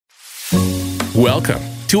Welcome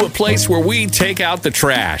to a place where we take out the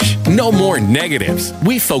trash. No more negatives.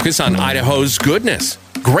 We focus on Idaho's goodness.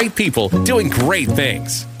 Great people doing great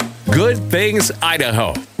things. Good Things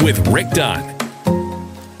Idaho with Rick Dunn.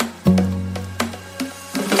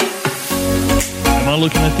 Am I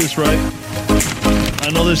looking at this right? I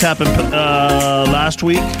know this happened last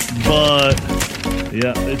week, but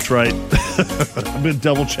yeah, it's right. I've been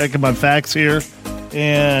double checking my facts here,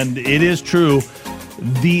 and it is true.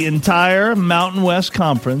 The entire Mountain West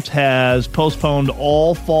Conference has postponed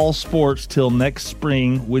all fall sports till next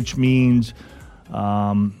spring, which means,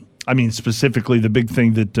 specifically the big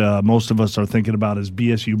thing that most of us are thinking about is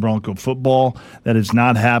BSU Bronco football. That is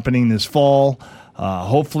not happening this fall.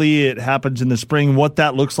 Hopefully it happens in the spring. What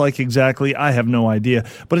that looks like exactly, I have no idea.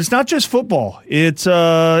 But it's not just football. It's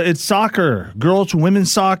soccer, girls,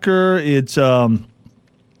 women's soccer. It's all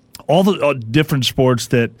the different sports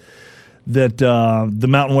that the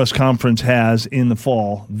Mountain West Conference has in the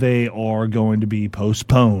fall. They are going to be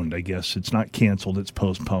postponed. I guess it's not canceled, it's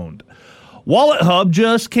postponed. Wallet Hub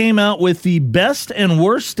just came out with the best and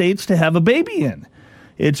worst states to have a baby in.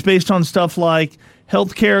 It's based on stuff like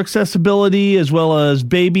healthcare accessibility as well as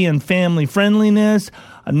baby and family friendliness.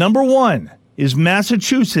 Number one is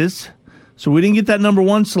Massachusetts, so we didn't get that number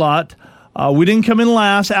one slot. We didn't come in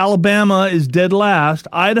last. Alabama is dead last.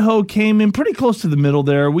 Idaho came in pretty close to the middle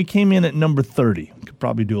there. We came in at number 30. Could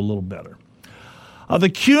probably do a little better. The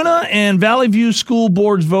CUNA and Valley View school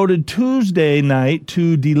boards voted Tuesday night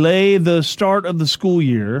to delay the start of the school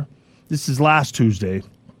year. This is last Tuesday,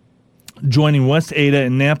 joining West Ada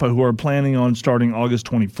and Nampa, who are planning on starting August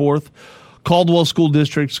 24th. Caldwell School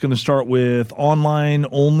District is going to start with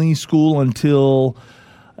online-only school until...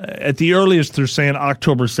 at the earliest, they're saying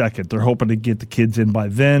October 2nd. They're hoping to get the kids in by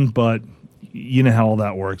then, but you know how all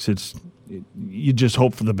that works. You just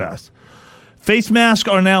hope for the best. Face masks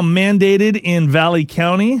are now mandated in Valley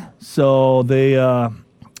County, so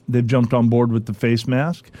they've jumped on board with the face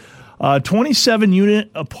mask.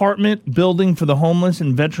 27-unit apartment building for the homeless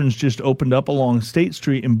and veterans just opened up along State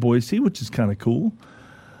Street in Boise, which is kind of cool.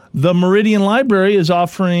 The Meridian Library is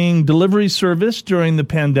offering delivery service during the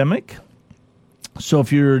pandemic. So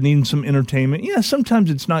if you're needing some entertainment,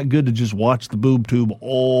 sometimes it's not good to just watch the boob tube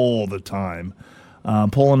all the time.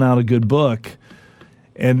 Pulling out a good book.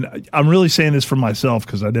 And I'm really saying this for myself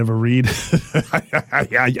because I never read.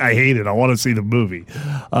 I hate it. I want to see the movie.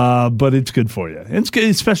 But it's good for you. And it's good,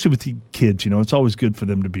 especially with the kids. It's always good for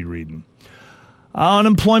them to be reading.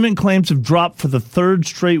 Unemployment claims have dropped for the third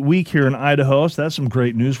straight week here in Idaho, so that's some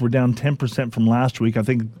great news. We're down 10% from last week. I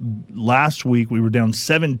think last week we were down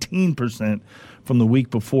 17% from the week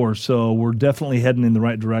before, so we're definitely heading in the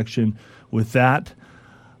right direction with that.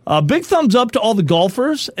 Big thumbs up to all the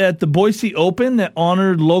golfers at the Boise Open that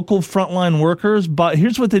honored local frontline workers. But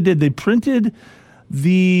here's what they did. They printed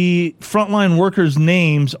the frontline workers'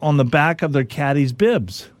 names on the back of their caddies'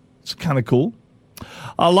 bibs. It's kind of cool.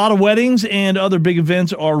 A lot of weddings and other big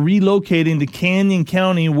events are relocating to Canyon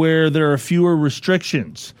County where there are fewer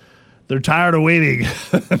restrictions. They're tired of waiting.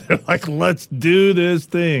 They're like, let's do this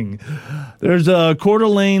thing. There's a Coeur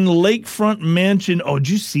d'Alene lakefront mansion. Oh, did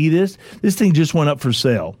you see this? This thing just went up for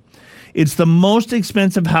sale. It's the most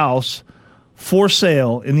expensive house for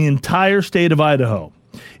sale in the entire state of Idaho.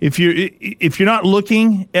 If you're not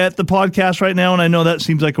looking at the podcast right now, and I know that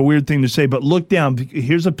seems like a weird thing to say, but look down.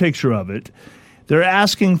 Here's a picture of it. They're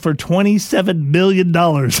asking for $27 million.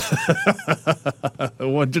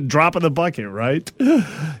 What a drop in the bucket, right?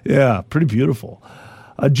 Yeah, pretty beautiful.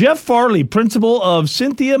 Jeff Farley, principal of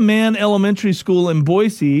Cynthia Mann Elementary School in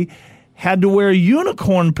Boise, had to wear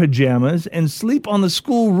unicorn pajamas and sleep on the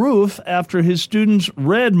school roof after his students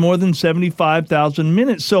read more than 75,000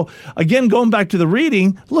 minutes. So, again, going back to the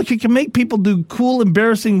reading, look, you can make people do cool,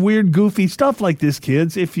 embarrassing, weird, goofy stuff like this,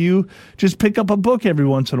 kids, if you just pick up a book every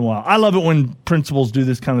once in a while. I love it when principals do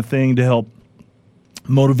this kind of thing to help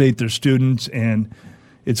motivate their students, and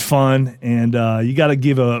it's fun. And you got to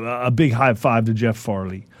give a big high five to Jeff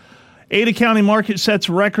Farley. Ada County Market sets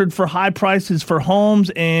record for high prices for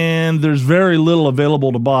homes, and there's very little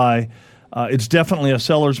available to buy. It's definitely a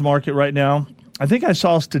seller's market right now. I think I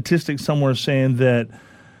saw a statistic somewhere saying that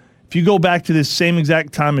if you go back to this same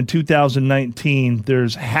exact time in 2019,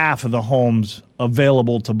 there's half of the homes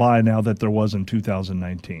available to buy now that there was in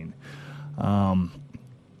 2019.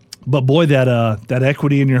 But boy, that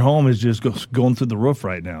equity in your home is just going through the roof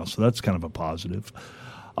right now, so that's kind of a positive.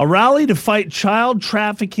 A rally to fight child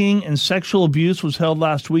trafficking and sexual abuse was held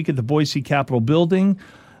last week at the Boise Capitol building.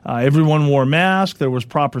 Everyone wore masks, there was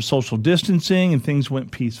proper social distancing, and things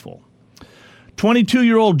went peaceful.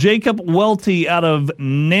 22-year-old Jacob Welty out of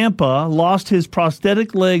Nampa lost his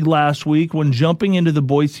prosthetic leg last week when jumping into the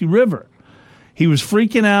Boise River. He was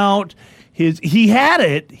freaking out. He had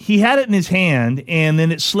it in his hand, and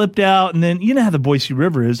then it slipped out, and then you know how the Boise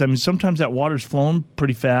River is. I mean, sometimes that water's flowing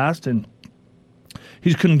pretty fast, and he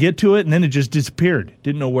just couldn't get to it, and then it just disappeared.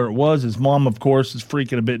 Didn't know where it was. His mom, of course, is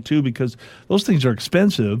freaking a bit too because those things are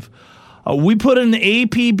expensive. We put an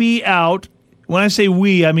APB out. When I say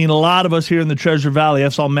we, I mean a lot of us here in the Treasure Valley. I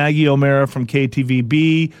saw Maggie O'Mara from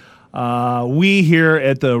KTVB. We here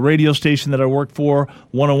at the radio station that I work for,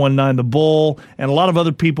 101.9 The Bull, and a lot of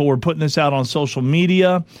other people were putting this out on social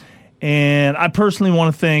media. And I personally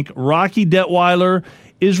want to thank Rocky Detweiler,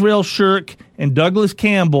 Israel Shirk, and Douglas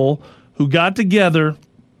Campbell, who got together.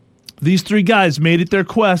 These three guys made it their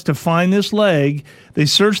quest to find this leg. They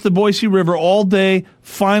searched the Boise River all day,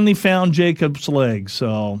 finally found Jacob's leg.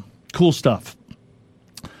 So, cool stuff.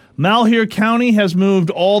 Malheur County has moved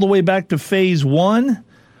all the way back to Phase 1.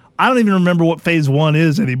 I don't even remember what Phase 1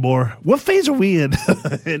 is anymore. What phase are we in?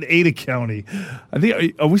 In Ada County. I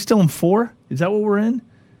think, are we still in 4? Is that what we're in?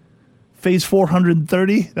 Phase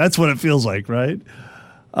 430? That's what it feels like, right?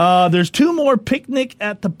 There's 2 more picnic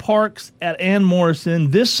at the parks at Ann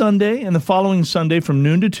Morrison this Sunday and the following Sunday from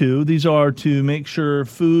noon to 2. These are to make sure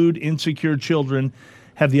food insecure children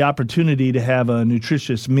have the opportunity to have a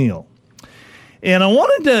nutritious meal. And I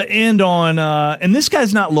wanted to end on, and this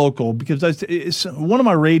guy's not local because one of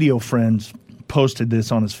my radio friends posted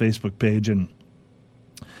this on his Facebook page, and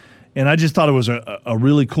I just thought it was a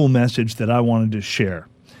really cool message that I wanted to share.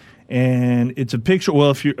 And it's a picture. Well,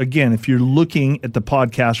 if you're looking at the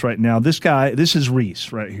podcast right now, this is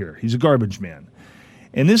Reese right here. He's a garbage man.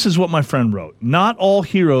 And this is what my friend wrote. Not all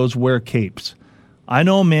heroes wear capes. I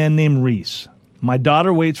know a man named Reese. My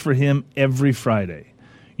daughter waits for him every Friday.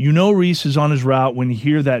 You know Reese is on his route when you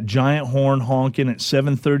hear that giant horn honking at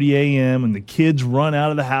 7:30 a.m. and the kids run out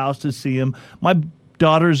of the house to see him. My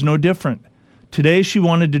daughter is no different. Today she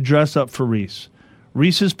wanted to dress up for Reese.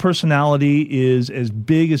 Reese's personality is as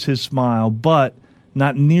big as his smile, but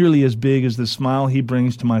not nearly as big as the smile he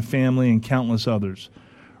brings to my family and countless others.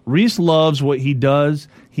 Reese loves what he does.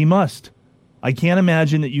 He must. I can't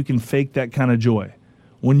imagine that you can fake that kind of joy.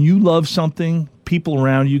 When you love something, people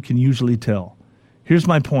around you can usually tell. Here's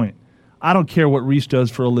my point. I don't care what Reese does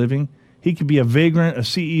for a living. He could be a vagrant, a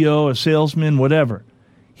CEO, a salesman, whatever.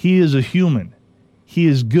 He is a human. He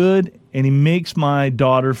is good, and he makes my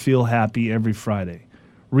daughter feel happy every Friday.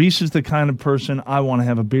 Reese is the kind of person I want to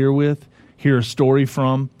have a beer with, hear a story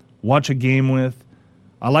from, watch a game with.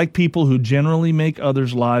 I like people who generally make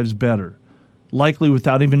others' lives better, likely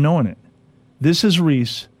without even knowing it. This is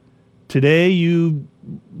Reese. Today you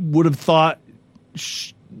would have thought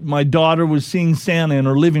my daughter was seeing Santa in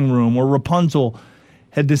her living room or Rapunzel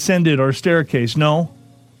had descended our staircase. No,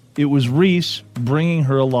 it was Reese bringing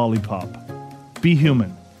her a lollipop. Be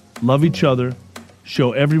human. Love each other.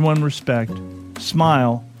 Show everyone respect.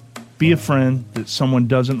 Smile. Be a friend that someone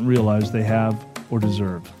doesn't realize they have or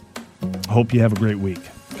deserve. I hope you have a great week.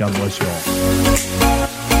 God bless you all.